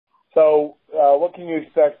What can you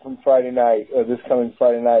expect from Friday night, this coming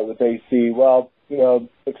Friday night with AC? Well,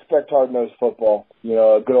 expect hard-nosed football.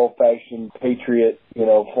 A good old-fashioned Patriot,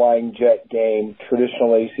 flying jet game,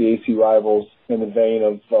 traditional AC rivals in the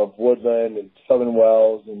vein of Woodland and Southern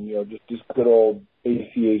Wells and, just good old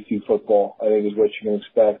AC football, I think is what you can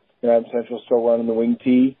expect. Adams Central still running the wing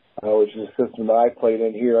tee, which is a system that I played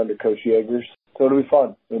in here under Coach Yeagers. So it'll be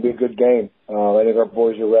fun. It'll be a good game. I think our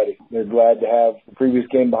boys are ready. They're glad to have the previous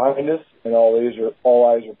game behind us, and all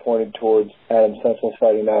eyes are pointed towards Adams Central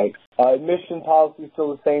Friday night. Admission policy is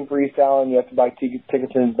still the same for East Allen. You have to buy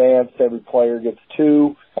tickets in advance. Every player gets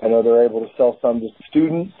 2. I know they're able to sell some to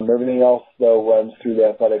students. And everything else, though, runs through the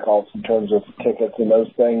athletic office in terms of tickets and those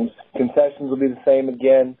things. Concessions will be the same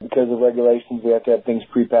again because of regulations. We have to have things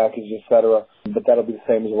prepackaged, et cetera. But that'll be the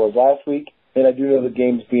same as it was last week. And I do know the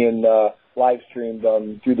game's being live streamed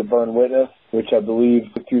through the Burn Witness, which I believe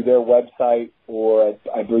through their website, or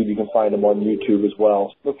I believe you can find them on YouTube as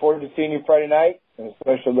well. Look forward to seeing you Friday night, and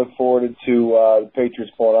especially look forward to the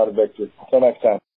Patriots pulling out a victory. Until next time.